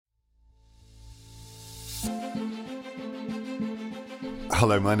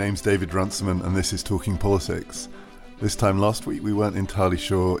Hello, my name's David Runciman and this is Talking Politics. This time last week we weren't entirely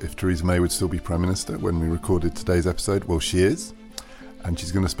sure if Theresa May would still be Prime Minister when we recorded today's episode. Well, she is, and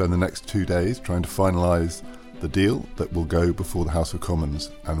she's going to spend the next 2 days trying to finalise the deal that will go before the House of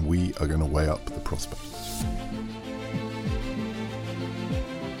Commons, and we are going to weigh up the prospects.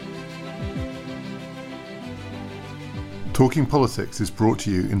 Talking Politics is brought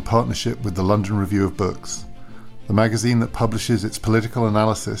to you in partnership with the London Review of Books, the magazine that publishes its political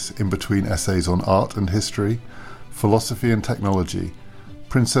analysis in between essays on art and history, philosophy and technology,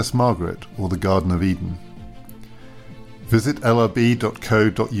 Princess Margaret or the Garden of Eden. Visit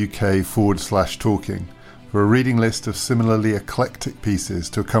lrb.co.uk/talking for a reading list of similarly eclectic pieces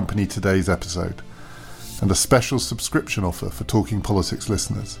to accompany today's episode, and a special subscription offer for Talking Politics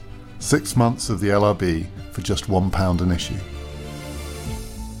listeners. 6 months of the LRB for just £1 an issue.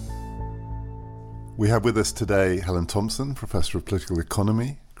 We have with us today Helen Thompson, Professor of Political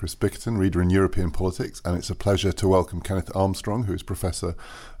Economy, Chris Bickerton, Reader in European Politics, and it's a pleasure to welcome Kenneth Armstrong, who is Professor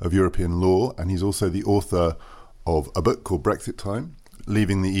of European Law, and he's also the author of a book called Brexit Time,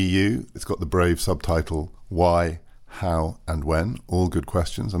 Leaving the EU. It's got the brave subtitle, Why, How and When? All good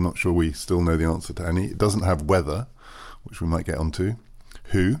questions. I'm not sure we still know the answer to any. It doesn't have whether, which we might get onto.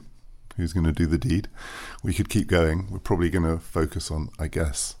 Who's going to do the deed? We could keep going. We're probably going to focus on, I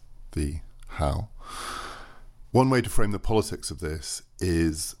guess, the how. One way to frame the politics of this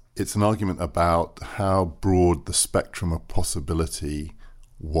is it's an argument about how broad the spectrum of possibility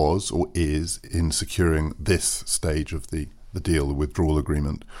was or is in securing this stage of the deal, the withdrawal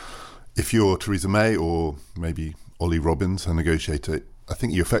agreement. If you're Theresa May or maybe Ollie Robbins, her negotiator, I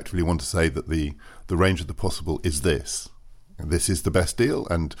think you effectively want to say that the range of the possible is this. This is the best deal,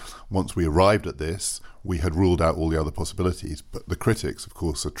 and once we arrived at this, we had ruled out all the other possibilities. But the critics, of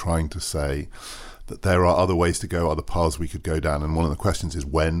course, are trying to say that there are other ways to go, other paths we could go down. And one of the questions is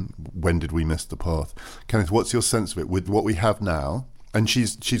when did we miss the path? Kenneth, what's your sense of it with what we have now? And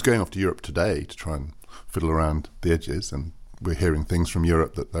she's going off to Europe today to try and fiddle around the edges, and we're hearing things from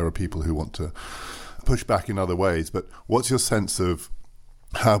Europe that there are people who want to push back in other ways. But what's your sense of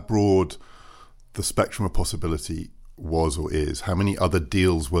how broad the spectrum of possibility was or is? How many other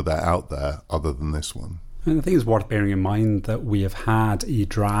deals were there out there other than this one? And I think it's worth bearing in mind that we have had a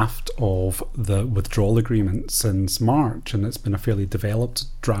draft of the withdrawal agreement since March, and it's been a fairly developed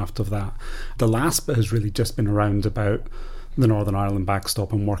draft of that. The last bit has really just been around about the Northern Ireland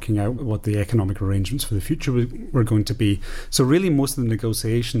backstop and working out what the economic arrangements for the future were going to be. So really most of the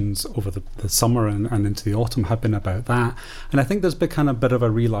negotiations over the summer and into the autumn have been about that. And I think there's been a bit of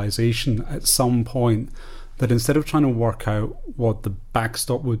a realisation at some point that instead of trying to work out what the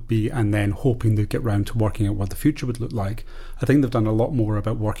backstop would be and then hoping to get round to working out what the future would look like, I think they've done a lot more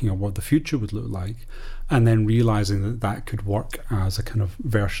about working out what the future would look like and then realising that that could work as a kind of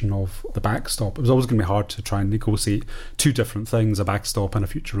version of the backstop. It was always going to be hard to try and negotiate two different things, a backstop and a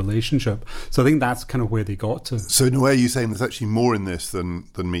future relationship. So I think that's kind of where they got to. So in a way, you're saying there's actually more in this than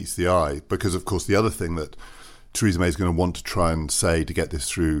meets the eye, because of course the other thing that Theresa May is going to want to try and say to get this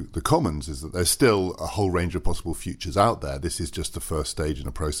through the Commons is that there's still a whole range of possible futures out there. This is just the first stage in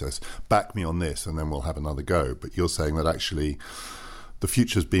a process. Back me on this and then we'll have another go. But you're saying that actually the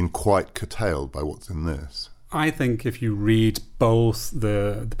future's been quite curtailed by what's in this. I think if you read both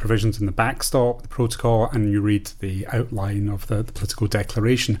the provisions in the backstop, the protocol, and you read the outline of the political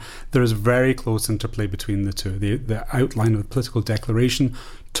declaration, there is very close interplay between the two. The outline of the political declaration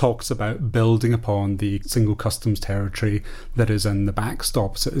talks about building upon the single customs territory that is in the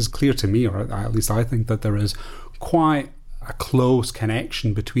backstop. So it is clear to me, or at least I think, that there is quite a close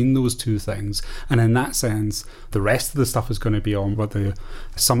connection between those two things. And in that sense, the rest of the stuff is going to be on what the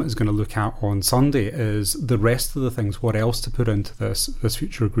summit is going to look at on Sunday, is the rest of the things, what else to put into this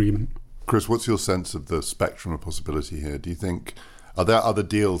future agreement. Chris, what's your sense of the spectrum of possibility here? Do you think, are there other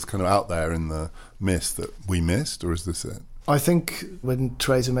deals kind of out there in the mist that we missed, or is this it? I think when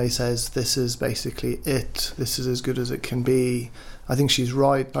Theresa May says this is basically it, this is as good as it can be, I think she's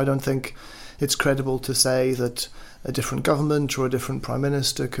right. I don't think it's credible to say that a different government or a different prime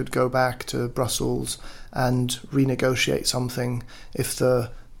minister could go back to Brussels and renegotiate something if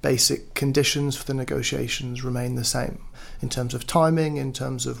the basic conditions for the negotiations remain the same. In terms of timing, in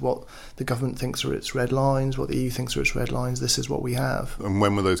terms of what the government thinks are its red lines, what the EU thinks are its red lines, this is what we have. And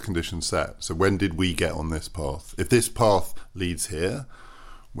when were those conditions set? So when did we get on this path? If this path leads here,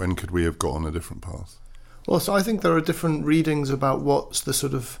 when could we have got on a different path? Well, so I think there are different readings about what's the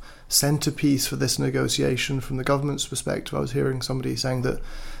sort of centrepiece for this negotiation from the government's perspective. I was hearing somebody saying that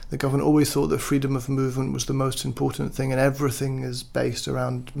the government always thought that freedom of movement was the most important thing and everything is based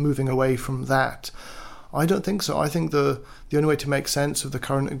around moving away from that. I don't think so. I think the only way to make sense of the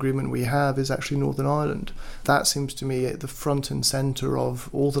current agreement we have is actually Northern Ireland. That seems to me at the front and centre of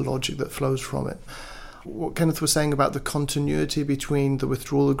all the logic that flows from it. What Kenneth was saying about the continuity between the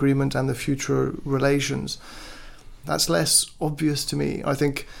withdrawal agreement and the future relations, that's less obvious to me. I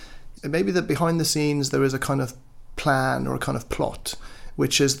think it may be that behind the scenes there is a kind of plan or a kind of plot,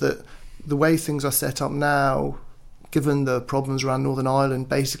 which is that the way things are set up now, given the problems around Northern Ireland,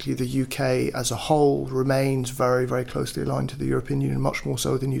 basically the UK as a whole remains very, very closely aligned to the European Union, much more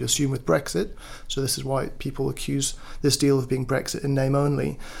so than you'd assume with Brexit. So this is why people accuse this deal of being Brexit in name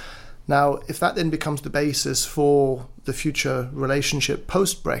only. Now, if that then becomes the basis for the future relationship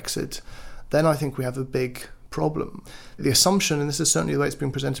post-Brexit, then I think we have a big problem. The assumption, and this is certainly the way it's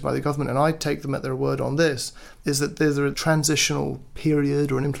being presented by the government, and I take them at their word on this, is that there's a transitional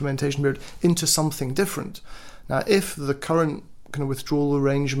period or an implementation period into something different. Now, if the current kind of withdrawal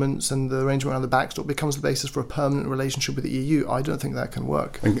arrangements and the arrangement around the backstop becomes the basis for a permanent relationship with the EU, I don't think that can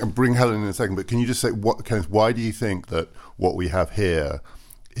work. And bring Helen in a second, but can you just say, Kenneth, why do you think that what we have here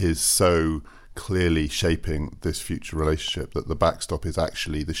is so clearly shaping this future relationship, that the backstop is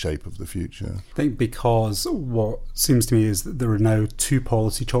actually the shape of the future? I think because what seems to me is that there are now two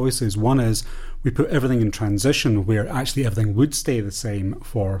policy choices. One is we put everything in transition where actually everything would stay the same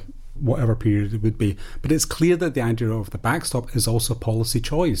for whatever period it would be. But it's clear that the idea of the backstop is also a policy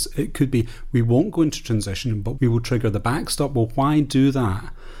choice. It could be we won't go into transition, but we will trigger the backstop. Well, why do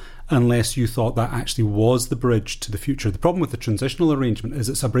that unless you thought that actually was the bridge to the future? The problem with the transitional arrangement is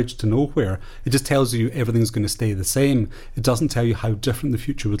it's a bridge to nowhere. It just tells you everything's going to stay the same. It doesn't tell you how different the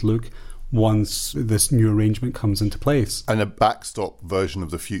future would look once this new arrangement comes into place. And a backstop version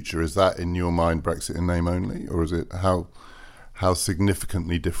of the future, is that in your mind Brexit in name only? Or is it how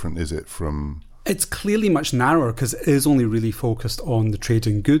significantly different is it from... It's clearly much narrower because it is only really focused on the trade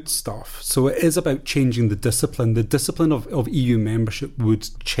in goods stuff. So it is about changing the discipline. The discipline of EU membership would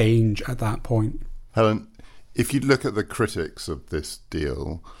change at that point. Helen, if you look at the critics of this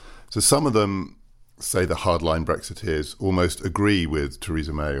deal, so some of them say the hardline Brexiteers almost agree with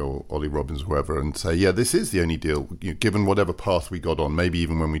Theresa May or Ollie Robbins or whoever and say, yeah, this is the only deal, given whatever path we got on, maybe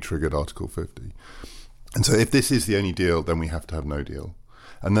even when we triggered Article 50. And so if this is the only deal, then we have to have no deal.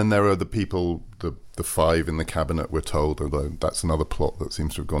 And then there are the people, the five in the cabinet, we're told, although that's another plot that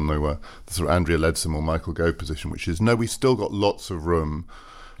seems to have gone nowhere, the sort of Andrea Leadsom or Michael Gove position, which is, no, we've still got lots of room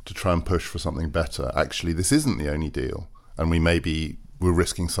to try and push for something better. Actually, this isn't the only deal, and we're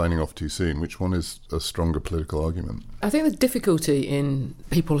risking signing off too soon. Which one is a stronger political argument? I think the difficulty in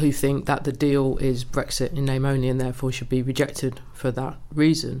people who think that the deal is Brexit in name only and therefore should be rejected for that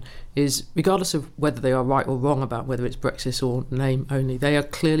reason is, regardless of whether they are right or wrong about whether it's Brexit or name only, they are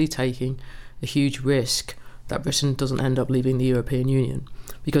clearly taking a huge risk that Britain doesn't end up leaving the European Union,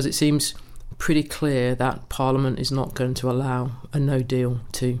 because it seems pretty clear that Parliament is not going to allow a no deal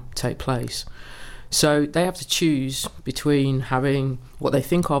to take place. So they have to choose between having what they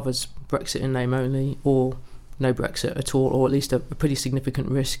think of as Brexit in name only or no Brexit at all, or at least a pretty significant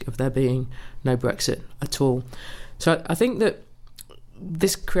risk of there being no Brexit at all. So I think that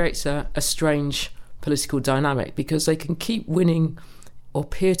this creates a strange political dynamic, because they can keep winning or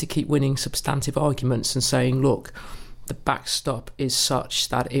appear to keep winning substantive arguments and saying, look, the backstop is such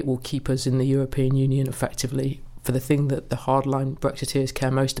that it will keep us in the European Union effectively for the thing that the hardline Brexiteers care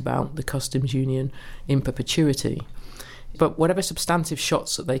most about, the customs union, in perpetuity. But whatever substantive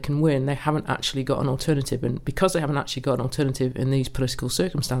shots that they can win, they haven't actually got an alternative. And because they haven't actually got an alternative in these political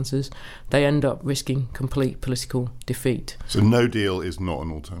circumstances, they end up risking complete political defeat. So no deal is not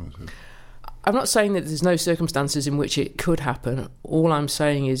an alternative? I'm not saying that there's no circumstances in which it could happen. All I'm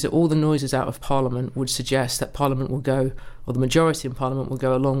saying is that all the noises out of Parliament would suggest that Parliament will go, or the majority in Parliament will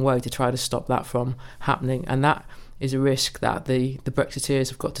go a long way to try to stop that from happening. And that is a risk that the Brexiteers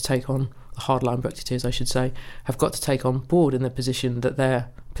have got to take on, the hardline Brexiteers, I should say, have got to take on board in the position that they're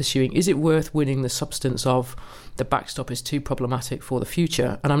pursuing. Is it worth winning the substance of the backstop is too problematic for the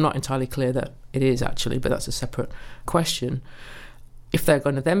future? And I'm not entirely clear that it is, actually, but that's a separate question. If they're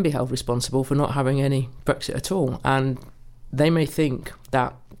going to then be held responsible for not having any Brexit at all. And they may think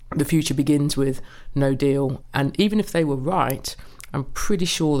that the future begins with no deal. And even if they were right, I'm pretty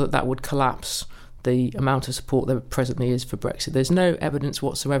sure that that would collapse the amount of support there presently is for Brexit. There's no evidence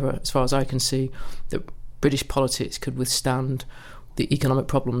whatsoever, as far as I can see, that British politics could withstand the economic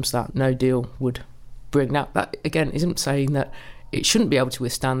problems that no deal would bring. Now, that, again, isn't saying that it shouldn't be able to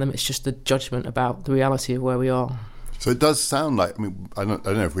withstand them. It's just a judgment about the reality of where we are. So it does sound like, I don't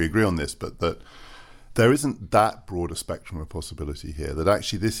know if we agree on this, but that there isn't that broad a spectrum of possibility here, that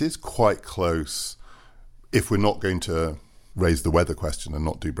actually this is quite close, if we're not going to raise the weather question and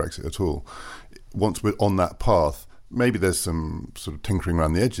not do Brexit at all, once we're on that path, maybe there's some sort of tinkering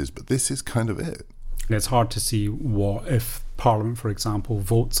around the edges, but this is kind of it. And it's hard to see what, if Parliament, for example,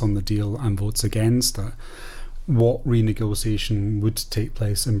 votes on the deal and votes against it, what renegotiation would take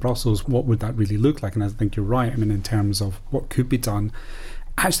place in Brussels. What would that really look like? And I think you're right. I mean, in terms of what could be done,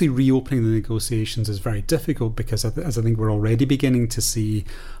 actually reopening the negotiations is very difficult because, as I think we're already beginning to see,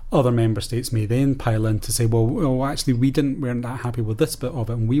 other member states may then pile in to say, well, actually, we weren't that happy with this bit of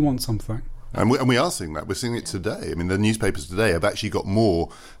it and we want something. And we are seeing that. We're seeing it today. I mean, the newspapers today have actually got more,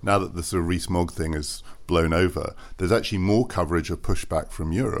 now that the sort of Rees-Mogg thing is blown over, there's actually more coverage of pushback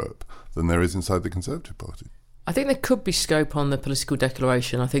from Europe than there is inside the Conservative Party. I think there could be scope on the political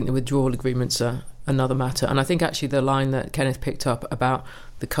declaration. I think the withdrawal agreements are another matter. And I think actually the line that Kenneth picked up about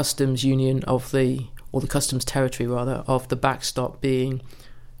the customs union or the customs territory, rather, of the backstop being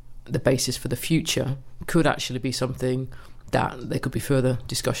the basis for the future could actually be something that there could be further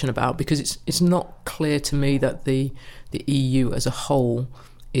discussion about, because it's not clear to me that the EU as a whole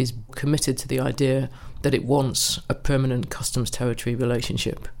is committed to the idea that it wants a permanent customs territory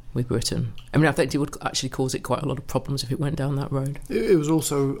relationship with Britain. I mean, I think it would actually cause it quite a lot of problems if it went down that road. It was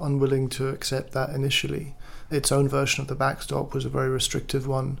also unwilling to accept that initially. Its own version of the backstop was a very restrictive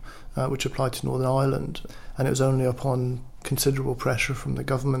one, which applied to Northern Ireland, and it was only upon considerable pressure from the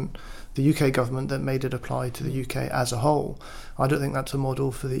government, the UK government, that made it apply to the UK as a whole. I don't think that's a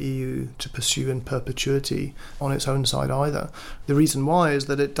model for the EU to pursue in perpetuity on its own side either. The reason why is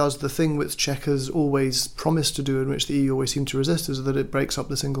that it does the thing which Czech has always promised to do and which the EU always seemed to resist, is that it breaks up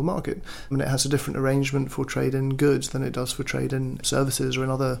the single market. I mean, it has a different arrangement for trade in goods than it does for trade in services or in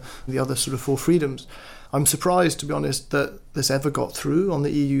the other sort of four freedoms. I'm surprised, to be honest, that this ever got through on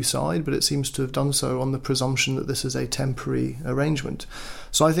the EU side, but it seems to have done so on the presumption that this is a temporary arrangement.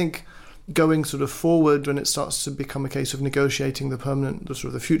 So I think going sort of forward, when it starts to become a case of negotiating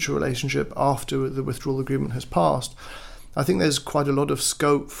the future relationship after the withdrawal agreement has passed, I think there's quite a lot of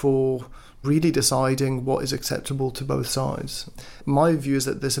scope for really deciding what is acceptable to both sides. My view is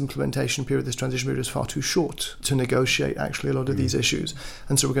that this implementation period, this transition period, is far too short to negotiate actually a lot of these issues.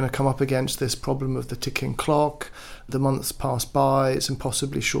 And so we're going to come up against this problem of the ticking clock. The months pass by, it's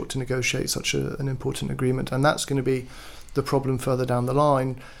impossibly short to negotiate such an important agreement. And that's going to be the problem further down the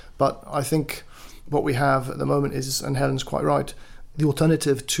line. But I think what we have at the moment is, and Helen's quite right, the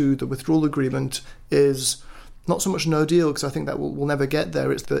alternative to the withdrawal agreement is not so much no deal, because I think that we'll never get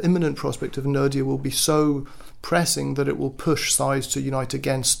there. It's the imminent prospect of no deal will be so pressing that it will push sides to unite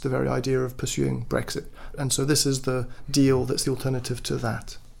against the very idea of pursuing Brexit. And so this is the deal that's the alternative to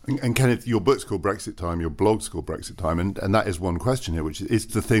that. And Kenneth, your book's called Brexit Time, your blog's called Brexit Time, and that is one question here, which is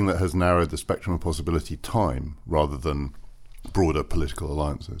the thing that has narrowed the spectrum of possibility, time, rather than broader political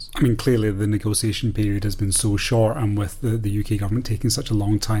alliances. I mean, clearly the negotiation period has been so short, and with the UK government taking such a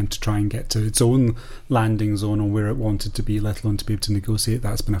long time to try and get to its own landing zone on where it wanted to be, let alone to be able to negotiate,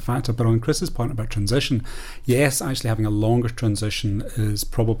 that's been a factor. But on Chris's point about transition, yes, actually having a longer transition is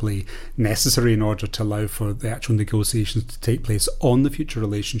probably necessary in order to allow for the actual negotiations to take place on the future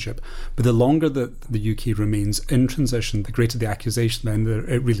relationship. But the longer that the UK remains in transition, the greater the accusation then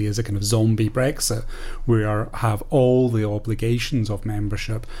that it really is a kind of zombie Brexit, where have all the obligations of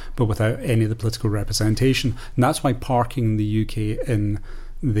membership but without any of the political representation. And that's why parking the UK in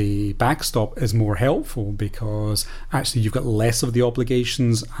the backstop is more helpful, because actually you've got less of the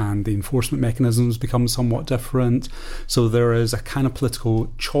obligations and the enforcement mechanisms become somewhat different. So there is a kind of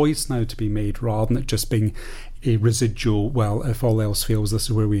political choice now to be made, rather than it just being a residual, well, if all else fails, this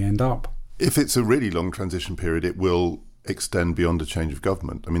is where we end up. If it's a really long transition period, it will extend beyond a change of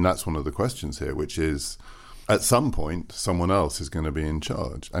government. I mean, that's one of the questions here, which is, at some point, someone else is going to be in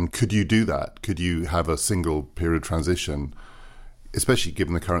charge. And could you do that? Could you have a single period transition, especially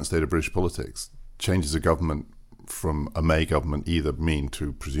given the current state of British politics? Changes of government from a May government either mean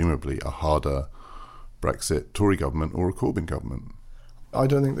to presumably a harder Brexit Tory government or a Corbyn government. I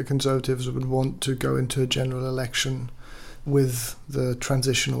don't think the Conservatives would want to go into a general election with the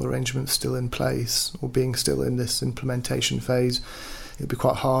transitional arrangements still in place or being still in this implementation phase. It'd be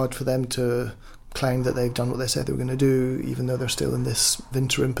quite hard for them to claim that they've done what they said they were going to do, even though they're still in this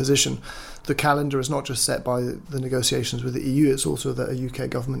interim position. The calendar is not just set by the negotiations with the EU, it's also that a UK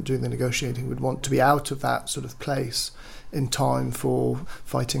government doing the negotiating would want to be out of that sort of place in time for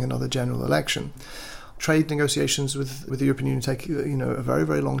fighting another general election. Trade negotiations with the European Union take a very,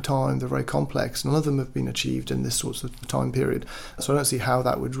 very long time. They're very complex. None of them have been achieved in this sort of time period. So I don't see how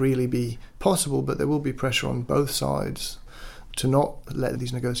that would really be possible, but there will be pressure on both sides to not let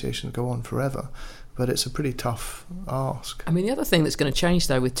these negotiations go on forever. but it's a pretty tough ask. I mean, the other thing that's going to change,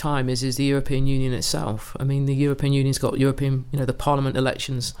 though, with time is the European Union itself. I mean, the European Union's got the Parliament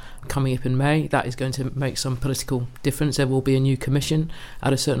elections coming up in May. That is going to make some political difference. There will be a new commission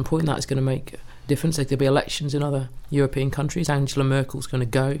at a certain point. That is going to make a difference. There'll be elections in other European countries. Angela Merkel's going to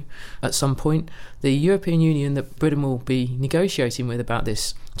go at some point. The European Union that Britain will be negotiating with about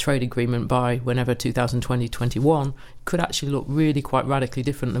this trade agreement by whenever 2020-21 could actually look really quite radically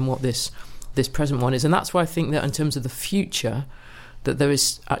different than what this present one is. And that's why I think that in terms of the future, that there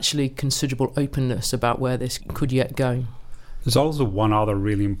is actually considerable openness about where this could yet go. There's also one other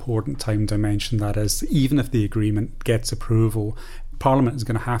really important time dimension, that is, even if the agreement gets approval, Parliament is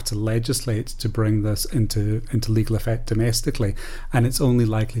going to have to legislate to bring this into legal effect domestically, and it's only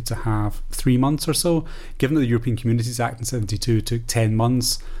likely to have 3 months or so. Given that the European Communities Act in 1972 took 10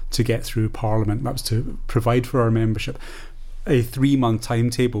 months to get through Parliament, that was to provide for our membership, a 3-month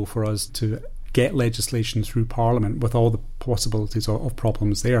timetable for us to get legislation through Parliament with all the possibilities of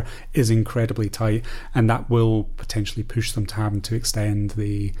problems there is incredibly tight, and that will potentially push them to having to extend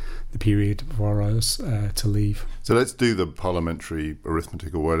the period for us to leave. So let's do the parliamentary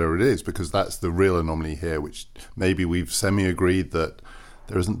arithmetic or whatever it is, because that's the real anomaly here, which maybe we've semi-agreed that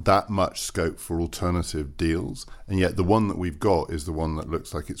there isn't that much scope for alternative deals, and yet the one that we've got is the one that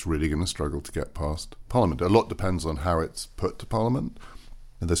looks like it's really going to struggle to get past Parliament. A lot depends on how it's put to Parliament.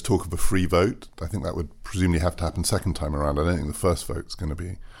 And there's talk of a free vote. I think that would presumably have to happen second time around. I don't think the first vote's going to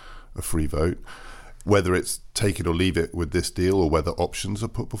be a free vote. Whether it's take it or leave it with this deal, or whether options are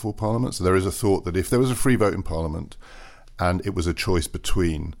put before Parliament. So there is a thought that if there was a free vote in Parliament and it was a choice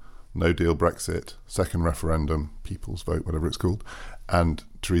between no deal Brexit, second referendum, people's vote, whatever it's called, and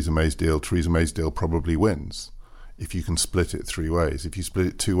Theresa May's deal probably wins if you can split it 3 ways. If you split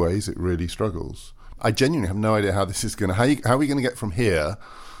it 2 ways, it really struggles. I genuinely have no idea how this is going to... How are we going to get from here,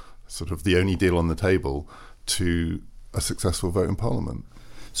 sort of the only deal on the table, to a successful vote in Parliament?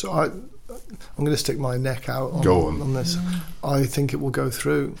 So I'm going to stick my neck out on this. I think it will go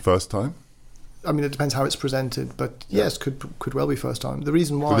through. First time? I mean, it depends how it's presented, but yes, could well be first time. The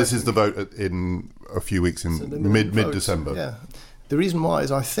reason why... So this is the vote in a few weeks in mid-December. Yeah. The reason why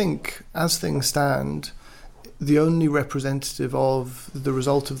is I think, as things stand, the only representative of the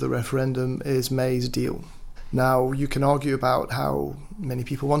result of the referendum is May's deal. Now, you can argue about how many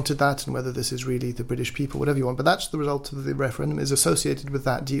people wanted that and whether this is really the British people, whatever you want, but that's the result of the referendum, is associated with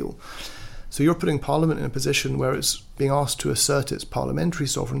that deal. So you're putting Parliament in a position where it's being asked to assert its parliamentary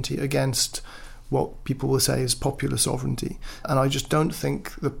sovereignty against what people will say is popular sovereignty. And I just don't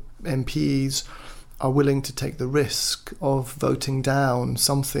think the MPs are willing to take the risk of voting down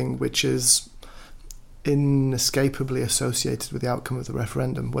something which is inescapably associated with the outcome of the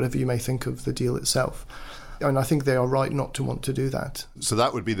referendum, whatever you may think of the deal itself. And I think they are right not to want to do that. So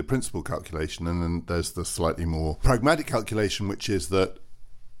that would be the principal calculation, and then there's the slightly more pragmatic calculation, which is that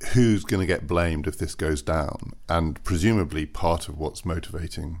who's going to get blamed if this goes down? And presumably part of what's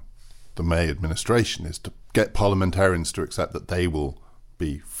motivating the May administration is to get parliamentarians to accept that they will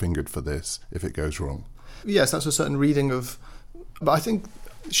be fingered for this if it goes wrong. Yes, that's a certain reading of... But I think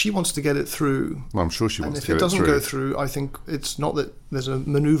she wants to get it through. Well, I'm sure she wants to get it through. And if it doesn't go through, I think it's not that there's a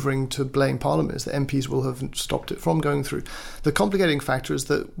manoeuvring to blame Parliament. It's that MPs will have stopped it from going through. The complicating factor is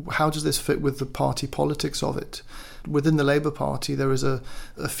that how does this fit with the party politics of it? Within the Labour Party, there is a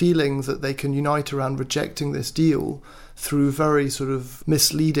feeling that they can unite around rejecting this deal through very sort of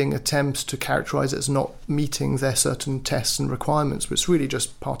misleading attempts to characterise it as not meeting their certain tests and requirements, but it's really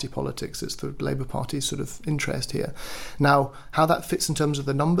just party politics. It's the Labour Party's sort of interest here. Now, how that fits in terms of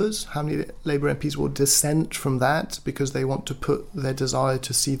the numbers, how many Labour MPs will dissent from that because they want to put their desire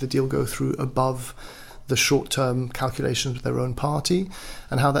to see the deal go through above the short-term calculations of their own party,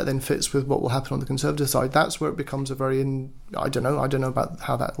 and how that then fits with what will happen on the Conservative side. That's where it becomes a very... I don't know about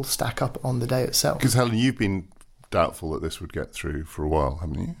how that will stack up on the day itself. Because, Helen, you've been doubtful that this would get through for a while,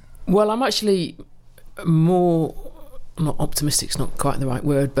 haven't you? Well, I'm actually more... not optimistic's not quite the right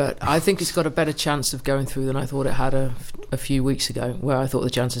word, but I think it's got a better chance of going through than I thought it had a few weeks ago, where I thought the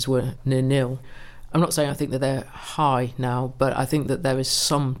chances were near nil. I'm not saying I think that they're high now, but I think that there is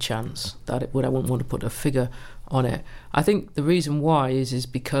some chance that it would. I wouldn't want to put a figure on it. I think the reason why is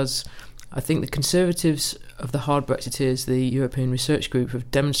because I think the Conservatives of the hard Brexiteers, the European Research Group,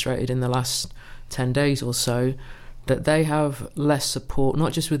 have demonstrated in the last 10 days or so that they have less support,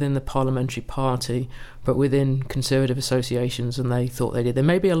 not just within the parliamentary party, but within Conservative associations than they thought they did. There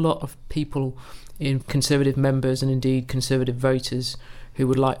may be a lot of people in Conservative members and indeed Conservative voters who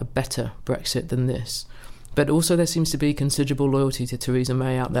would like a better Brexit than this. But also there seems to be considerable loyalty to Theresa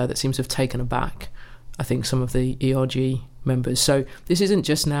May out there that seems to have taken aback, I think, some of the ERG members. So this isn't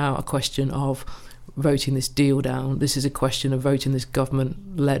just now a question of voting this deal down. This is a question of voting this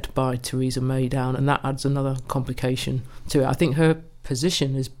government led by Theresa May down, and that adds another complication to it. I think her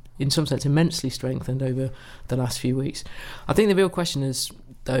position is, in some sense, immensely strengthened over the last few weeks. I think the real question is,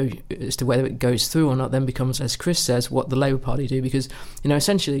 though, as to whether it goes through or not, then becomes, as Chris says, what the Labour Party do, because,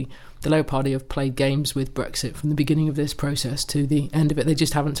 essentially the Labour Party have played games with Brexit from the beginning of this process to the end of it. They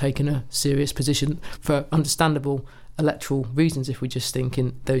just haven't taken a serious position for understandable electoral reasons. If we just think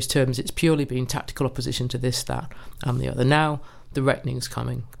in those terms, it's purely been tactical opposition to this, that and the other. Now the reckoning's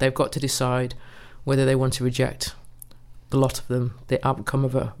coming. They've got to decide whether they want to reject, a lot of them, the outcome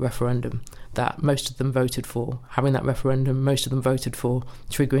of a referendum that most of them voted for. Having that referendum, most of them voted for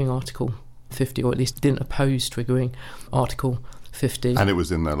triggering Article 50, or at least didn't oppose triggering Article 50. And it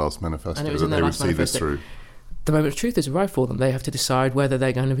was in their last manifesto that they would see this through. The moment of truth has arrived for them. They have to decide whether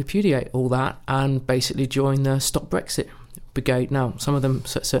they're going to repudiate all that and basically join the Stop Brexit brigade. Now, some of them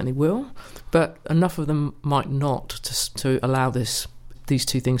certainly will, but enough of them might not to allow these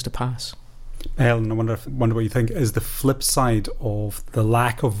two things to pass. Helen, I wonder what you think is the flip side of the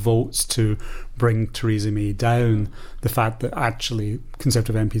lack of votes to bring Theresa May down, the fact that actually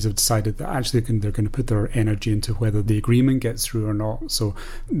Conservative MPs have decided that actually they're going to put their energy into whether the agreement gets through or not. So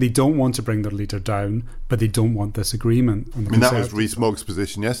they don't want to bring their leader down, but they don't want this agreement. That was Rees-Mogg's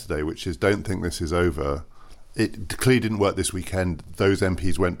position yesterday, which is don't think this is over. It clearly didn't work this weekend. Those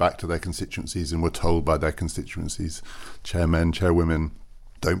MPs went back to their constituencies and were told by their constituencies, chairmen, chairwomen,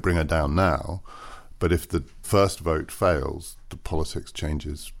 don't bring her down now. But if the first vote fails, the politics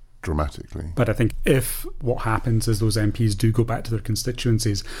changes dramatically. But I think if what happens is those MPs do go back to their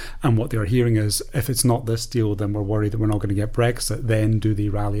constituencies and what they're hearing is, if it's not this deal, then we're worried that we're not going to get Brexit, then do they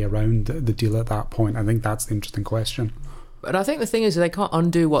rally around the deal at that point? I think that's the interesting question. But I think the thing is they can't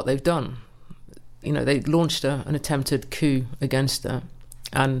undo what they've done. They launched an attempted coup against her,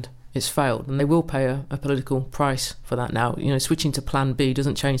 and it's failed, and they will pay a political price for that now. Switching to Plan B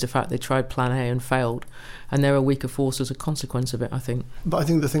doesn't change the fact they tried Plan A and failed, and they're a weaker force as a consequence of it, I think. But I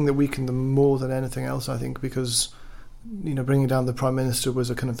think the thing that weakened them more than anything else, I think, because bringing down the Prime Minister was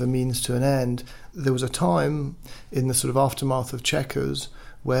a kind of the means to an end. There was a time in the sort of aftermath of Chequers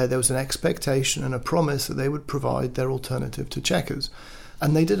where there was an expectation and a promise that they would provide their alternative to Chequers.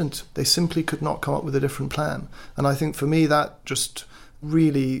 And they didn't. They simply could not come up with a different plan. And I think for me that just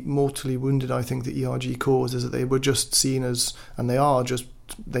really mortally wounded, I think, the ERG cause, is that they were just seen as, and they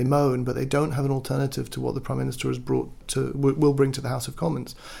moan, but they don't have an alternative to what the Prime Minister has will bring to the House of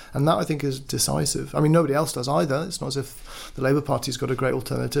Commons. And that, I think, is decisive. I mean, nobody else does either. It's not as if the Labour Party's got a great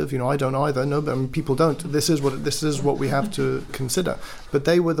alternative. I don't either. No, but people don't. This is what we have to consider. But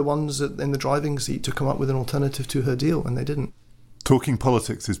they were the ones in the driving seat to come up with an alternative to her deal, and they didn't. Talking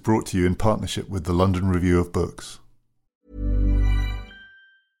Politics is brought to you in partnership with the London Review of Books.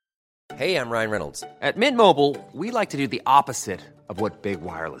 Hey, I'm Ryan Reynolds. At Mint Mobile, we like to do the opposite of what Big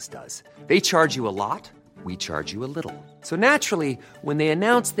Wireless does. They charge you a lot, we charge you a little. So naturally, when they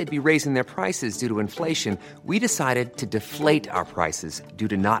announced they'd be raising their prices due to inflation, we decided to deflate our prices due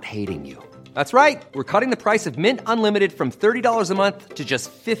to not hating you. That's right. We're cutting the price of Mint Unlimited from $30 a month to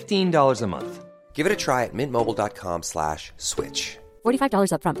just $15 a month. Give it a try at mintmobile.com/switch.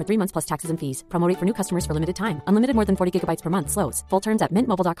 $45 up front for 3 months plus taxes and fees. Promo rate for new customers for limited time. Unlimited more than 40 gigabytes per month. Slows full terms at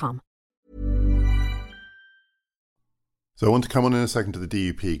mintmobile.com. So I want to come on in a second to the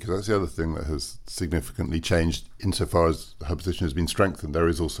DUP, because that's the other thing that has significantly changed insofar as her position has been strengthened. There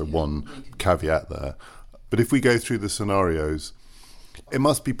is also one caveat there. But if we go through the scenarios, it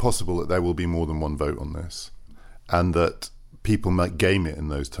must be possible that there will be more than one vote on this, and that people might game it in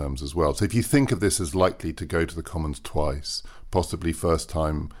those terms as well. So if you think of this as likely to go to the Commons twice, possibly first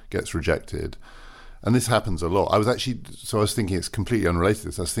time gets rejected, and this happens a lot. I was thinking, it's completely unrelated to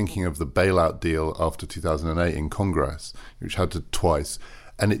this. I was thinking of the bailout deal after 2008 in Congress, which had to twice,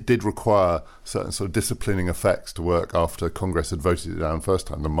 and it did require certain sort of disciplining effects to work after Congress had voted it down first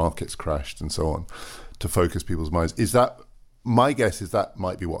time. The markets crashed and so on, to focus people's minds. My guess is that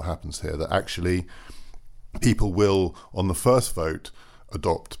might be what happens here, that actually people will, on the first vote,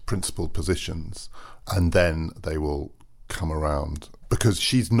 adopt principled positions, and then they will come around, because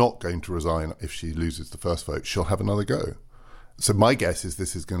she's not going to resign if she loses the first vote. She'll have another go. So my guess is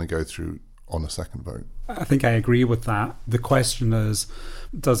this is going to go through on a second vote. I think I agree with that. The question is,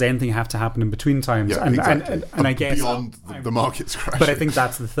 does anything have to happen in between times? Yeah, exactly. And I guess beyond the markets crashing. But I think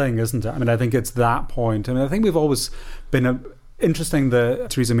that's the thing, isn't it? I mean, I think it's that point. I mean, I think we've always been Interesting that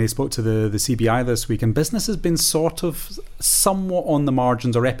Theresa May spoke to the CBI this week, and business has been sort of somewhat on the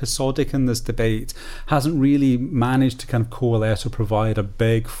margins or episodic in this debate, hasn't really managed to kind of coalesce or provide a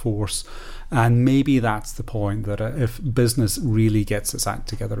big force. And maybe that's the point, that if business really gets its act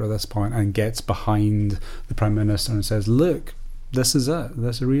together at this point and gets behind the Prime Minister and says, look, this is it,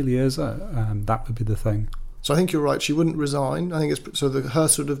 this really is it, that would be the thing. So I think you're right. She wouldn't resign. I think it's her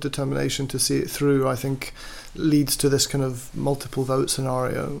sort of determination to see it through, I think, leads to this kind of multiple vote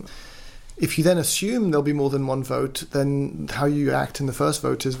scenario. If you then assume there'll be more than one vote, then how you act in the first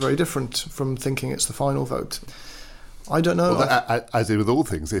vote is very different from thinking it's the final vote. I don't know. Well, as with all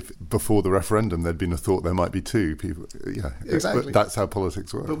things, if before the referendum there'd been a thought there might be two people, exactly. That's how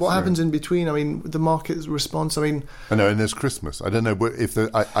politics works. But what happens in between? I mean, the market's response. I mean, I know, and there's Christmas. I don't know if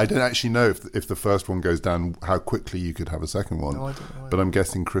I don't actually know if the first one goes down, how quickly you could have a second one. No, I don't know. But I'm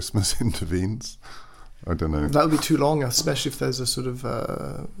guessing Christmas intervenes. I don't know. That would be too long, especially if there's a sort of...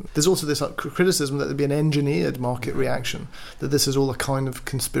 there's also this criticism that there'd be an engineered market reaction, that this is all a kind of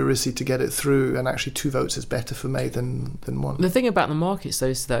conspiracy to get it through, and actually 2 votes is better for May than one. The thing about the markets, though,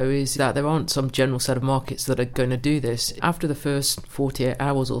 is that there aren't some general set of markets that are going to do this. After the first 48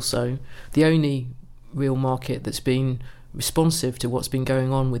 hours or so, the only real market that's been responsive to what's been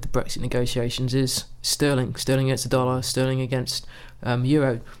going on with the Brexit negotiations is sterling. Sterling against the dollar, sterling against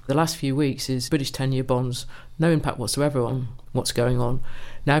euro. The last few weeks is British 10-year bonds, no impact whatsoever on what's going on.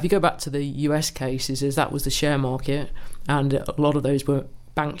 Now, if you go back to the US cases, is that was the share market, and a lot of those were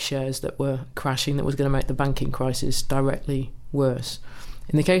bank shares that were crashing, that was going to make the banking crisis directly worse.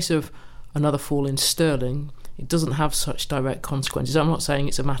 In the case of another fall in sterling, it doesn't have such direct consequences. I'm not saying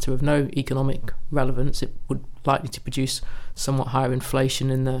it's a matter of no economic relevance. It would likely to produce somewhat higher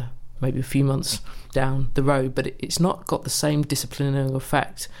inflation in the maybe a few months down the road, but it's not got the same disciplining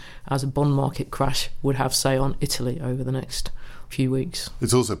effect as a bond market crash would have, say, on Italy over the next few weeks.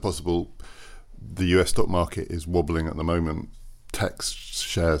 It's also possible the US stock market is wobbling at the moment. Tech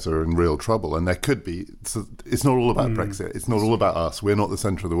shares are in real trouble, and there could be... It's not all about Brexit. It's not all about us. We're not the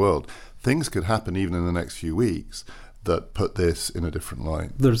centre of the world. Things could happen even in the next few weeks that put this in a different light.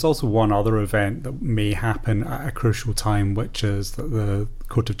 There's also one other event that may happen at a crucial time, which is that the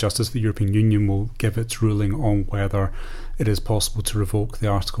Court of Justice of the European Union will give its ruling on whether it is possible to revoke the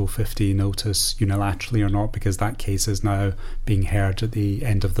Article 50 notice unilaterally or not, because that case is now being heard at the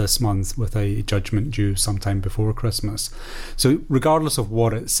end of this month with a judgment due sometime before Christmas. So regardless of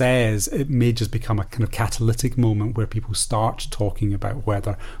what it says, it may just become a kind of catalytic moment where people start talking about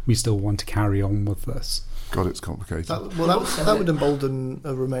whether we still want to carry on with this. God, it's complicated. That would embolden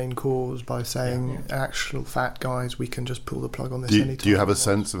a Remain cause by saying, actual fact, guys, we can just pull the plug on this anytime. Do you have a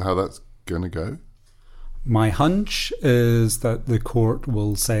sense of how that's going to go? My hunch is that the court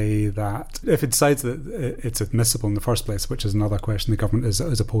will say that if it decides that it's admissible in the first place, which is another question, the government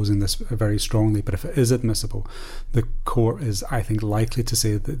is opposing this very strongly, but if it is admissible, the court is, I think, likely to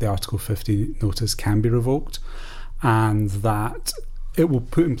say that the Article 50 notice can be revoked, and that it will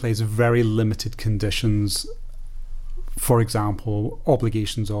put in place very limited conditions. For example,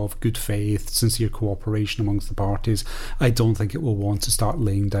 obligations of good faith, sincere cooperation amongst the parties. I don't think it will want to start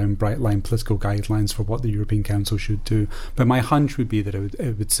laying down bright line political guidelines for what the European Council should do. But my hunch would be that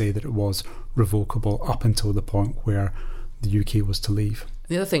it would say that it was revocable up until the point where the UK was to leave.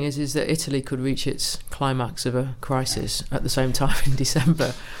 The other thing is that Italy could reach its climax of a crisis at the same time in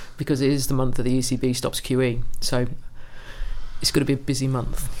December, because it is the month that the ECB stops QE. So it's going to be a busy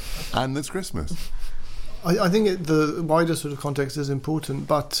month. And it's Christmas. I think the wider sort of context is important,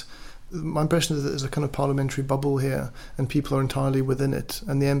 but my impression is that there's a kind of parliamentary bubble here, and people are entirely within it,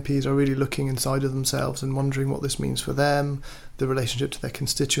 and the MPs are really looking inside of themselves and wondering what this means for them, the relationship to their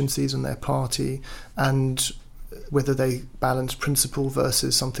constituencies and their party, and whether they balance principle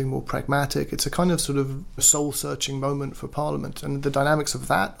versus something more pragmatic. It's a kind of sort of soul-searching moment for Parliament, and the dynamics of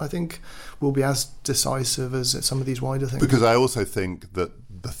that, I think, will be as decisive as some of these wider things. Because I also think that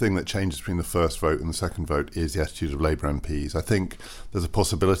the thing that changes between the first vote and the second vote is the attitude of Labour MPs. I think there's a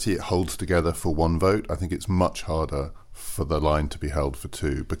possibility it holds together for one vote. I think it's much harder for the line to be held for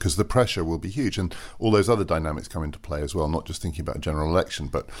two, because the pressure will be huge, and all those other dynamics come into play as well, not just thinking about a general election,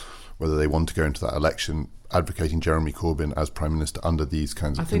 but whether they want to go into that election advocating Jeremy Corbyn as Prime Minister under these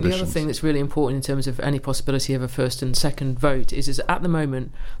kinds of conditions. I think the other thing that's really important in terms of any possibility of a first and second vote is at the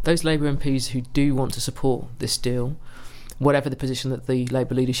moment, those Labour MPs who do want to support this deal, whatever the position that the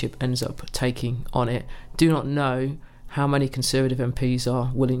Labour leadership ends up taking on it, do not know how many Conservative MPs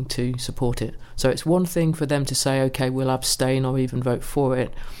are willing to support it. So it's one thing for them to say, OK, we'll abstain or even vote for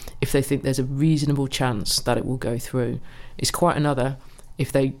it if they think there's a reasonable chance that it will go through. It's quite another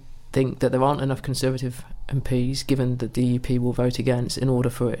if they think that there aren't enough Conservative MPs, given that the DUP will vote against, in order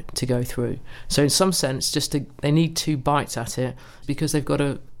for it to go through. So in some sense, they need 2 bites at it, because they've got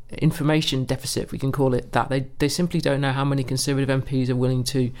a information deficit, if we can call it that. They simply don't know how many Conservative MPs are willing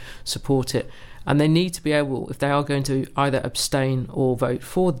to support it. And they need to be able, if they are going to either abstain or vote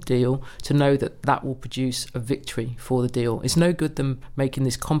for the deal, to know that that will produce a victory for the deal. It's no good them making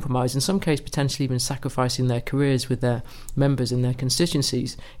this compromise, in some case potentially even sacrificing their careers with their members in their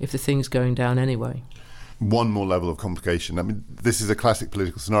constituencies, if the thing's going down anyway. One more level of complication. I mean, this is a classic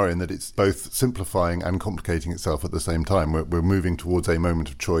political scenario in that it's both simplifying and complicating itself at the same time. We're moving towards a moment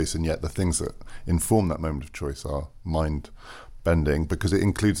of choice, and yet the things that inform that moment of choice are mind-bending, because it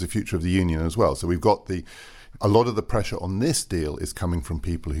includes the future of the union as well. So we've got a lot of the pressure on this deal is coming from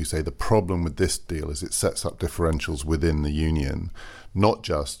people who say the problem with this deal is it sets up differentials within the union, not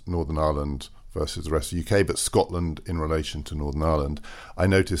just Northern Ireland versus the rest of the UK, but Scotland in relation to Northern Ireland. I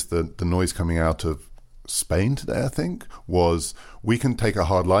noticed that the noise coming out of Spain today, I think, was we can take a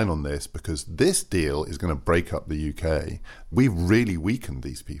hard line on this because this deal is going to break up the UK. We've really weakened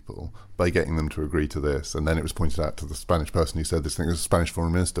these people by getting them to agree to this. And then it was pointed out to the Spanish person who said this thing, as a Spanish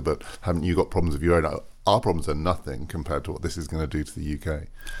foreign minister, but haven't you got problems of your own? Our problems are nothing compared to what this is going to do to the UK.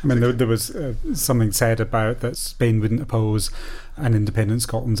 I mean, there was something said about that Spain wouldn't oppose an independent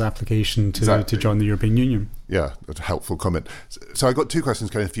Scotland's application to join the European Union. Yeah, that's a helpful comment. So I got 2 questions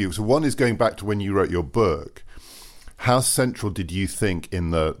coming for you. So one is going back to when you wrote your book. How central did you think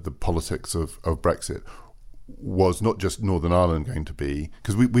in the politics of Brexit was not just Northern Ireland going to be?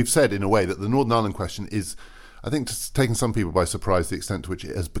 Because we've said in a way that the Northern Ireland question is, I think, taken some people by surprise, the extent to which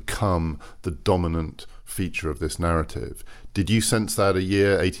it has become the dominant feature of this narrative. Did you sense that a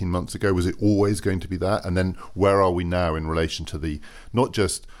year, 18 months ago? Was it always going to be that? And then where are we now in relation to the, not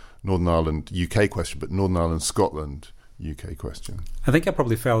just Northern Ireland UK question, but Northern Ireland Scotland UK question? I think I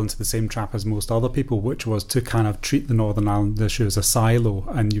probably fell into the same trap as most other people, which was to kind of treat the Northern Ireland issue as a silo,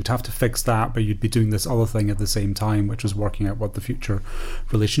 and you'd have to fix that, but you'd be doing this other thing at the same time, which was working out what the future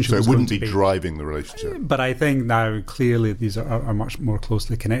relationship was going to be. So it wouldn't be driving the relationship. But I think now clearly these are much more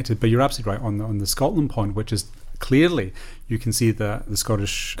closely connected. But you're absolutely right on the Scotland point, which is clearly you can see that the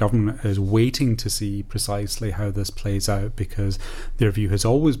Scottish government is waiting to see precisely how this plays out, because their view has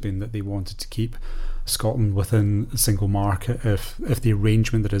always been that they wanted to keep Scotland within a single market if the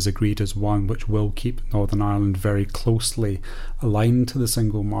arrangement that is agreed is one which will keep Northern Ireland very closely aligned to the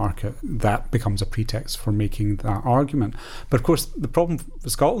single market. That becomes a pretext for making that argument. But of course the problem for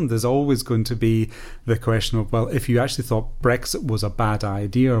Scotland is always going to be the question of, well, if you actually thought Brexit was a bad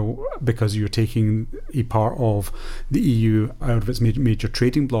idea because you're taking a part of the EU out of its major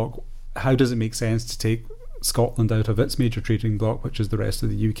trading bloc, how does it make sense to take Scotland out of its major trading bloc, which is the rest of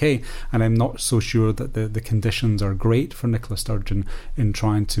the UK? And I'm not so sure that the conditions are great for Nicola Sturgeon in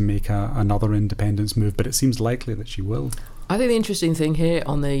trying to make another independence move, but it seems likely that she will. I think the interesting thing here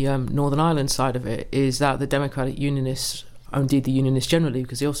on the Northern Ireland side of it is that the Democratic Unionists, or indeed the Unionists generally,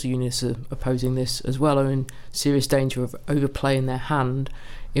 because the Ulster Unionists are opposing this as well, are in serious danger of overplaying their hand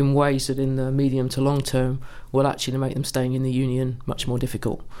in ways that in the medium to long term will actually make them staying in the Union much more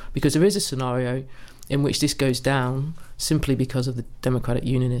difficult. Because there is a scenario in which this goes down simply because of the Democratic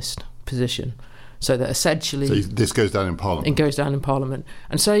Unionist position. So that essentially... So this goes down in Parliament? It goes down in Parliament.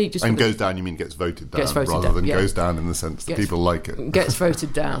 And say... And goes down, you mean gets voted down, goes down in the sense that people like it. Gets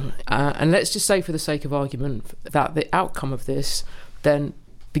voted down. And let's just say, for the sake of argument, that the outcome of this then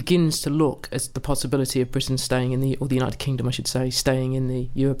begins to look as the possibility of Britain staying in or the United Kingdom, I should say, staying in the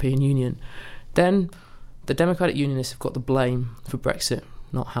European Union. Then the Democratic Unionists have got the blame for Brexit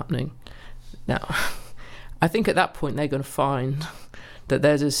not happening. Now, I think at that point they're going to find that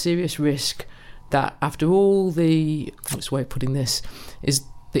there's a serious risk that after all the, what's the way of putting this, is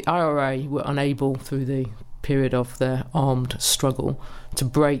the IRA were unable through the period of their armed struggle to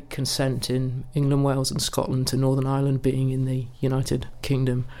break consent in England, Wales and Scotland to Northern Ireland being in the United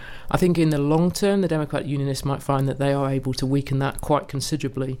Kingdom. I think in the long term the Democratic Unionists might find that they are able to weaken that quite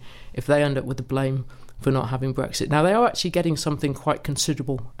considerably if they end up with the blame for not having Brexit. Now, they are actually getting something quite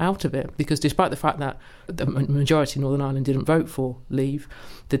considerable out of it, because despite the fact that the majority of Northern Ireland didn't vote for leave,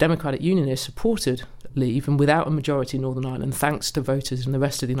 the Democratic Unionists supported leave, and without a majority in Northern Ireland, thanks to voters in the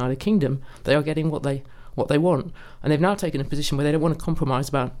rest of the United Kingdom, they are getting what they want. And they've now taken a position where they don't want to compromise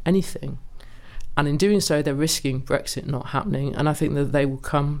about anything. And in doing so, they're risking Brexit not happening. And I think that they will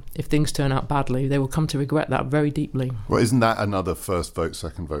come, if things turn out badly, they will come to regret that very deeply. Well, isn't that another first vote,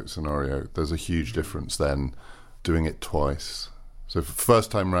 second vote scenario? There's a huge difference then doing it twice. So for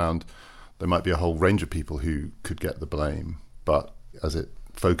first time round, there might be a whole range of people who could get the blame. But as it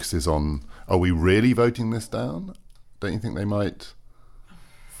focuses on, are we really voting this down? Don't you think they might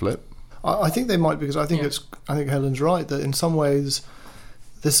flip? I think they might, because I think Helen's right that in some ways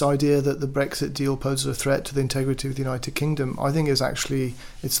this idea that the Brexit deal poses a threat to the integrity of the United Kingdom, I think is actually,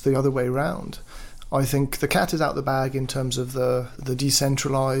 it's the other way round. I think the cat is out the bag in terms of the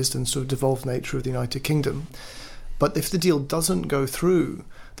decentralised and sort of devolved nature of the United Kingdom. But if the deal doesn't go through,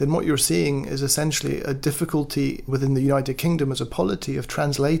 then what you're seeing is essentially a difficulty within the United Kingdom as a polity of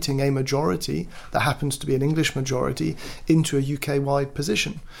translating a majority that happens to be an English majority into a UK-wide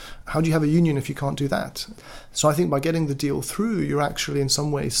position. How do you have a union if you can't do that? So I think by getting the deal through, you're actually in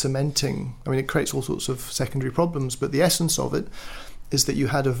some ways cementing, I mean, it creates all sorts of secondary problems, but the essence of it is that you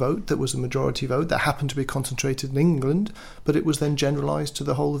had a vote that was a majority vote that happened to be concentrated in England, but it was then generalised to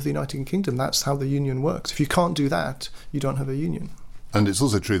the whole of the United Kingdom. That's how the union works. If you can't do that, you don't have a union. And it's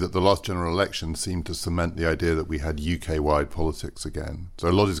also true that the last general election seemed to cement the idea that we had UK-wide politics again. So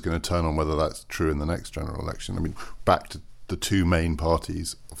a lot is going to turn on whether that's true in the next general election. I mean, back to the two main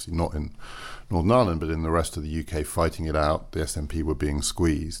parties, obviously not in Northern Ireland, but in the rest of the UK fighting it out, the SNP were being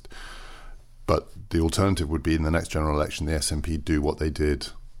squeezed. But the alternative would be in the next general election, the SNP do what they did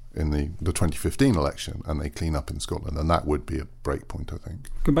in the 2015 election and they clean up in Scotland, and that would be a break point, I think.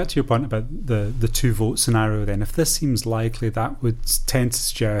 Going back to your point about the two-vote scenario then, if this seems likely, that would tend to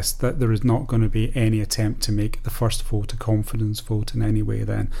suggest that there is not going to be any attempt to make the first vote a confidence vote in any way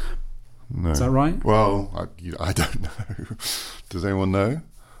then. No. Is that right? Well, I don't know. Does anyone know?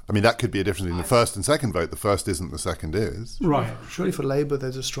 I mean, that could be a difference in the first and second vote. The first isn't, the second is. Right. Surely for Labour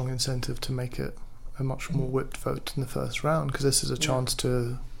there's a strong incentive to make it a much more whipped vote in the first round, because this is a chance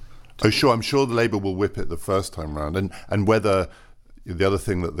to... Oh, sure. I'm sure the Labour will whip it the first time round. And whether... The other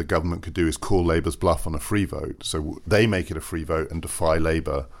thing that the government could do is call Labour's bluff on a free vote. So they make it a free vote and defy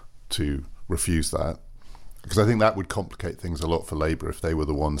Labour to refuse that. Because I think that would complicate things a lot for Labour if they were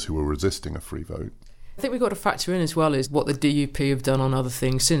the ones who were resisting a free vote. I think we've got to factor in as well is what the DUP have done on other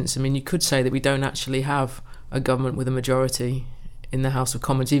things since. I mean, you could say that we don't actually have a government with a majority in the House of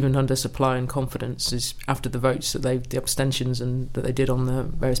Commons, even under supply and confidence, is after the votes that the abstentions and that they did on the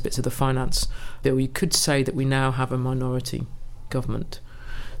various bits of the finance bill. You could say that we now have a minority government.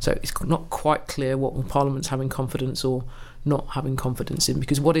 So it's not quite clear what Parliament's having confidence or not having confidence in,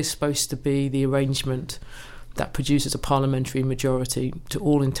 because what is supposed to be the arrangement that produces a parliamentary majority, to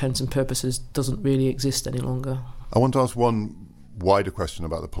all intents and purposes, doesn't really exist any longer. I want to ask one wider question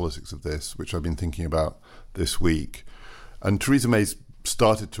about the politics of this, which I've been thinking about this week. And Theresa May's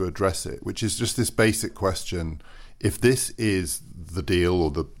started to address it, which is just this basic question. If this is the deal or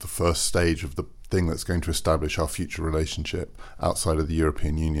the first stage of the thing that's going to establish our future relationship outside of the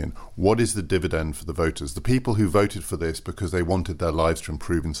European Union, what is the dividend for the voters? The people who voted for this because they wanted their lives to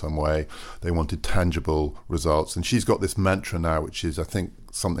improve in some way, they wanted tangible results. And she's got this mantra now, which is, I think,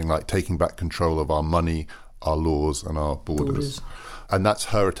 something like taking back control of our money, our laws and our borders. And that's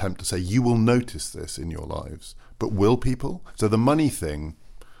her attempt to say, you will notice this in your lives. But will people? So the money thing,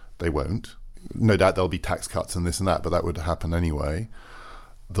 they won't. No doubt there'll be tax cuts and this and that, but that would happen anyway.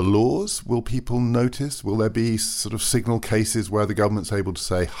 The laws, will people notice? Will there be sort of signal cases where the government's able to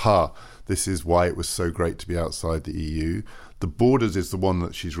say, this is why it was so great to be outside the EU? The borders is the one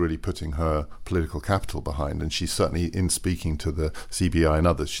that she's really putting her political capital behind, and she's certainly, in speaking to the CBI and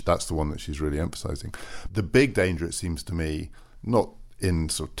others, that's the one that she's really emphasising. The big danger, it seems to me, not in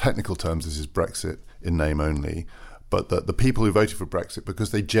sort of technical terms, this is Brexit in name only, but that the people who voted for Brexit,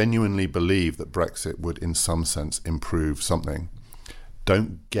 because they genuinely believe that Brexit would in some sense improve something,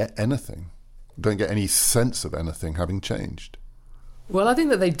 don't get anything, don't get any sense of anything having changed. Well, I think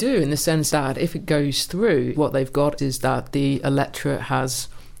that they do, in the sense that if it goes through, what they've got is that the electorate has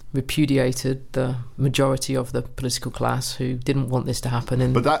repudiated the majority of the political class who didn't want this to happen.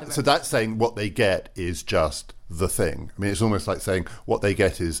 So that's saying what they get is just the thing. I mean, it's almost like saying what they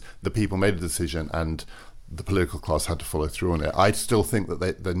get is the people made a decision and the political class had to follow through on it. I still think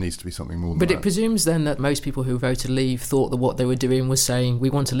that there needs to be something more than that. But it presumes then that most people who voted leave thought that what they were doing was saying, we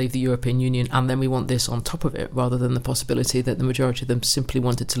want to leave the European Union and then we want this on top of it, rather than the possibility that the majority of them simply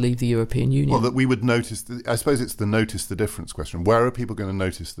wanted to leave the European Union. Well, that we would notice, I suppose it's the notice the difference question. Where are people going to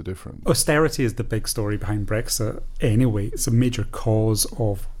notice the difference? Austerity is the big story behind Brexit anyway. It's a major cause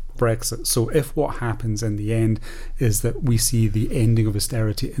of Brexit. So if what happens in the end is that we see the ending of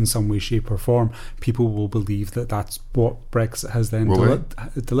austerity in some way, shape or form, people will believe that that's what Brexit has then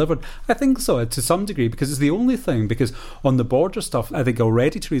delivered. I think so, to some degree, because it's the only thing. Because on the border stuff, I think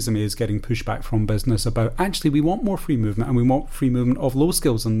already Theresa May is getting pushback from business about, actually, we want more free movement, and we want free movement of low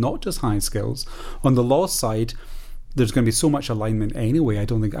skills and not just high skills. On the law side, there's going to be so much alignment anyway. I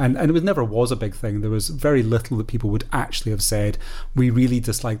don't think, and it never was a big thing. There was very little that people would actually have said, we really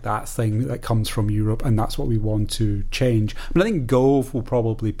dislike that thing that comes from Europe and that's what we want to change. I mean, I think Gove will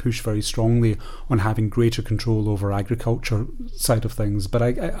probably push very strongly on having greater control over agriculture side of things, but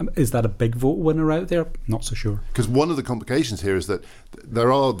is that a big vote winner out there? Not so sure. Because one of the complications here is that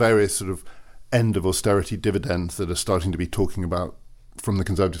there are various sort of end of austerity dividends that are starting to be talking about from the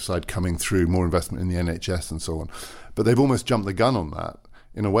Conservative side coming through, more investment in the NHS and so on. But they've almost jumped the gun on that.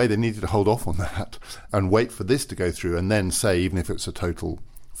 In a way, they needed to hold off on that and wait for this to go through and then say, even if it's a total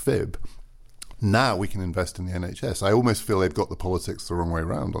fib, now we can invest in the NHS. I almost feel they've got the politics the wrong way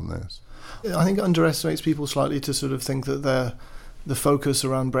around on this. I think it underestimates people slightly to sort of think that the focus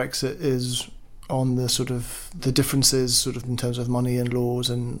around Brexit is on the sort of the differences sort of in terms of money and laws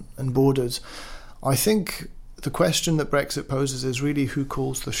and borders. I think the question that Brexit poses is really who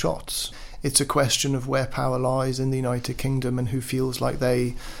calls the shots. It's a question of where power lies in the United Kingdom and who feels like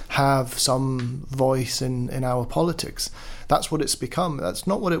they have some voice in our politics. That's what it's become. That's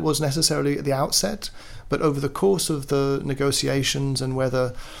not what it was necessarily at the outset, but over the course of the negotiations and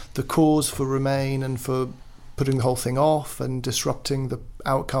whether the cause for Remain and for putting the whole thing off and disrupting the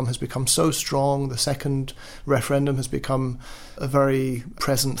outcome has become so strong, the second referendum has become a very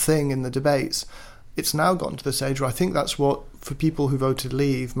present thing in the debates. It's now gotten to the stage where I think that's what, for people who voted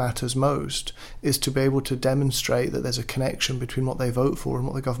Leave, matters most, is to be able to demonstrate that there's a connection between what they vote for and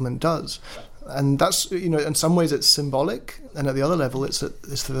what the government does. And that's, in some ways it's symbolic, and at the other level it's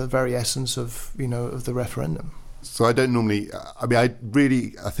the very essence of, of the referendum. So I don't normally, I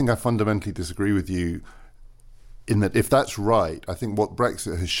think I fundamentally disagree with you in that if that's right, I think what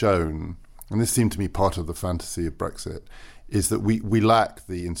Brexit has shown, and this seemed to me part of the fantasy of Brexit, is that we lack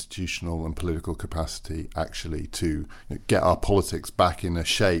the institutional and political capacity actually to get our politics back in a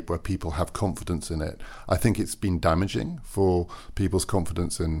shape where people have confidence in it. I think it's been damaging for people's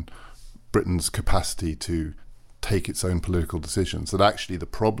confidence in Britain's capacity to take its own political decisions. That actually the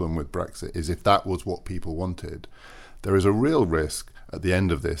problem with Brexit is if that was what people wanted, there is a real risk at the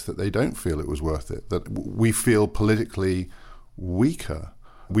end of this that they don't feel it was worth it, that we feel politically weaker.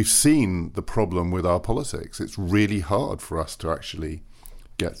 We've seen the problem with our politics. It's really hard for us to actually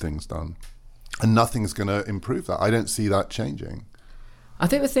get things done. And nothing's going to improve that. I don't see that changing. I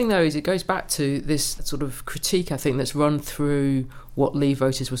think the thing, though, is it goes back to this sort of critique, I think, that's run through what Leave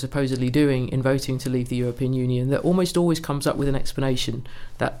voters were supposedly doing in voting to leave the European Union, that almost always comes up with an explanation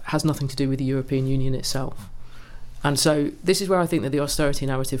that has nothing to do with the European Union itself. And so this is where I think that the austerity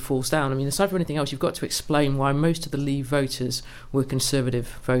narrative falls down. I mean, aside from anything else, you've got to explain why most of the Leave voters were Conservative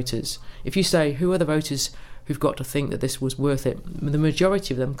voters. If you say, who are the voters who've got to think that this was worth it? The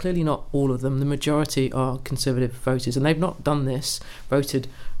majority of them, clearly not all of them, the majority are Conservative voters. And they've not done this, voted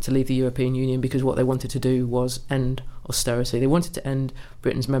to leave the European Union because what they wanted to do was end austerity. They wanted to end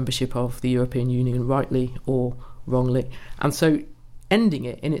Britain's membership of the European Union, rightly or wrongly. And so ending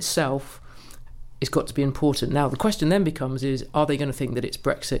it in itself it's got to be important. Now, the question then becomes is, are they going to think that it's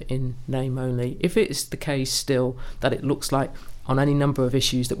Brexit in name only? If it's the case still that it looks like on any number of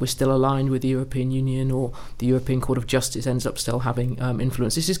issues that we're still aligned with the European Union or the European Court of Justice ends up still having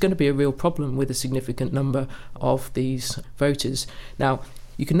influence, this is going to be a real problem with a significant number of these voters. Now,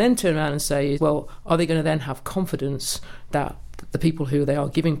 you can then turn around and say, well, are they going to then have confidence that the people who they are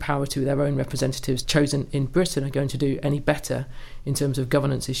giving power to, their own representatives chosen in Britain, are going to do any better in terms of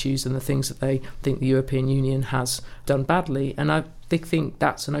governance issues than the things that they think the European Union has done badly? And I think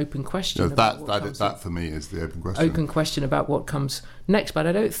that's an open question. No, that for me is the open question. Open question about what comes next. But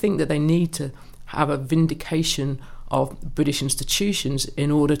I don't think that they need to have a vindication of British institutions in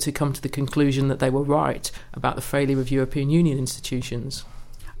order to come to the conclusion that they were right about the failure of European Union institutions.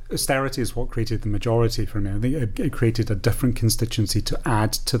 Austerity is what created the majority for me. I think it created a different constituency to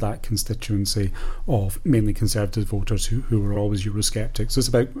add to that constituency of mainly Conservative voters who were always Eurosceptics. So it's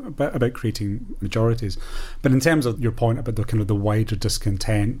about creating majorities. But in terms of your point about the kind of the wider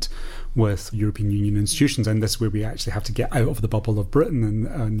discontent with European Union institutions, and this is where we actually have to get out of the bubble of Britain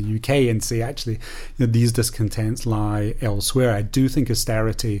and the UK and say actually these discontents lie elsewhere. I do think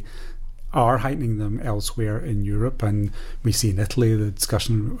austerity are heightening them elsewhere in Europe, and we see in Italy the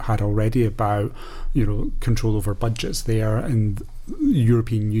discussion had already about control over budgets there, and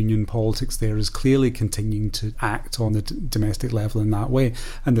European Union politics there is clearly continuing to act on the domestic level in that way.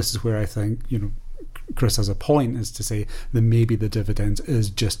 And this is where I think Chris has a point, is to say that maybe the dividend is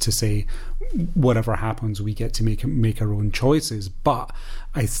just to say whatever happens we get to make our own choices. But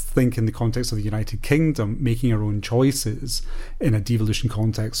I think in the context of the United Kingdom, making our own choices in a devolution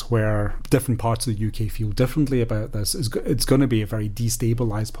context where different parts of the UK feel differently about this, it's going to be a very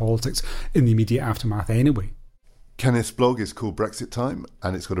destabilised politics in the immediate aftermath anyway. Kenneth's blog is called Brexit Time,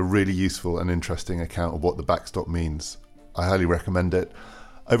 and it's got a really useful and interesting account of what the backstop means. I highly recommend it.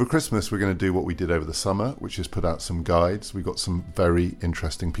 Over Christmas, we're going to do what we did over the summer, which is put out some guides. We've got some very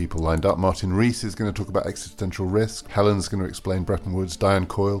interesting people lined up. Martin Rees is going to talk about existential risk. Helen's going to explain Bretton Woods. Diane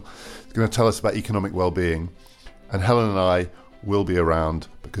Coyle is going to tell us about economic well-being. And Helen and I will be around,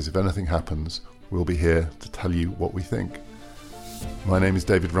 because if anything happens, we'll be here to tell you what we think. My name is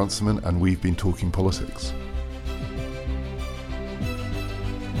David Runciman, and we've been talking politics.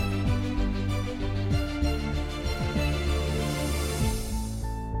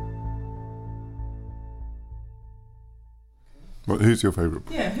 Who's your favourite?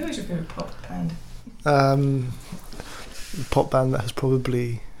 Yeah, who is your favourite pop band? The pop band that has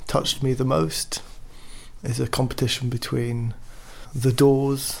probably touched me the most is a competition between The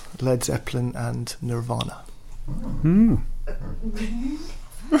Doors, Led Zeppelin and Nirvana.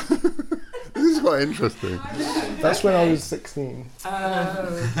 This is quite interesting. That's when I was 16.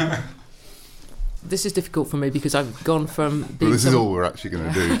 This is difficult for me because I've gone from being... Well, this is all we're actually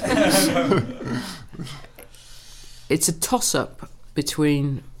going to do. It's a toss-up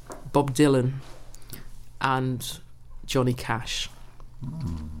between Bob Dylan and Johnny Cash.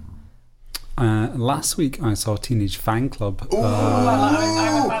 Last week I saw Teenage Fan Club.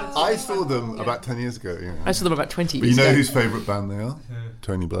 I saw them about 10 years ago. Yeah. I saw them about 20 But years you know ago. whose favourite band they are?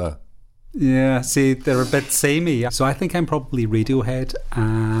 Tony Blair. Yeah, see, they're a bit samey. So I think I'm probably Radiohead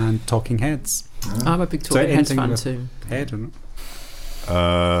and Talking Heads. I'm a big Talking Heads anything fan with too. Head, isn't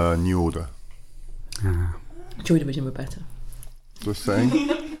it? New Order. Joy Division were better. Just saying.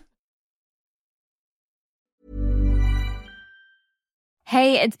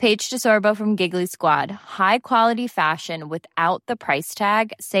 Hey, it's Paige DeSorbo from Giggly Squad. High quality fashion without the price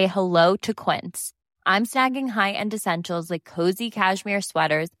tag. Say hello to Quince. I'm snagging high-end essentials like cozy cashmere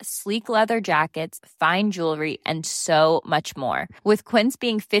sweaters, sleek leather jackets, fine jewelry, and so much more. With Quince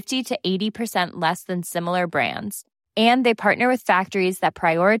being 50 to 80% less than similar brands. And they partner with factories that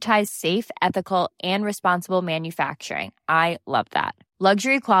prioritize safe, ethical, and responsible manufacturing. I love that.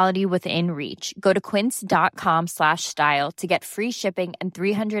 Luxury quality within reach. Go to quince.com/style to get free shipping and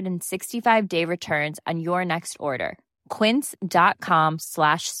 365-day returns on your next order.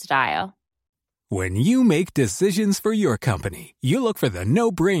 Quince.com/style. When you make decisions for your company, you look for the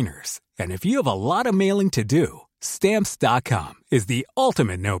no-brainers. And if you have a lot of mailing to do, Stamps.com is the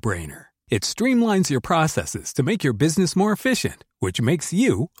ultimate no-brainer. It streamlines your processes to make your business more efficient, which makes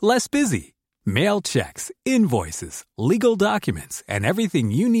you less busy. Mail checks, invoices, legal documents, and everything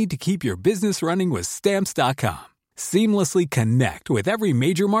you need to keep your business running with Stamps.com. Seamlessly connect with every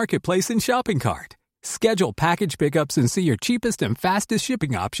major marketplace and shopping cart. Schedule package pickups and see your cheapest and fastest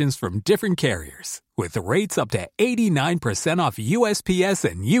shipping options from different carriers, with rates up to 89% off USPS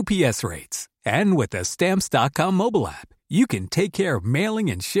and UPS rates. And with the Stamps.com mobile app, you can take care of mailing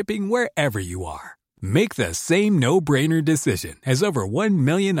and shipping wherever you are. Make the same no-brainer decision as over 1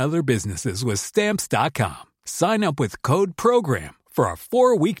 million other businesses with Stamps.com. Sign up with code PROGRAM for a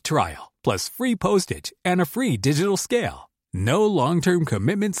 4-week trial, plus free postage and a free digital scale. No long-term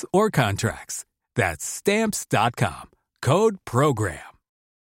commitments or contracts. That's Stamps.com. Code PROGRAM.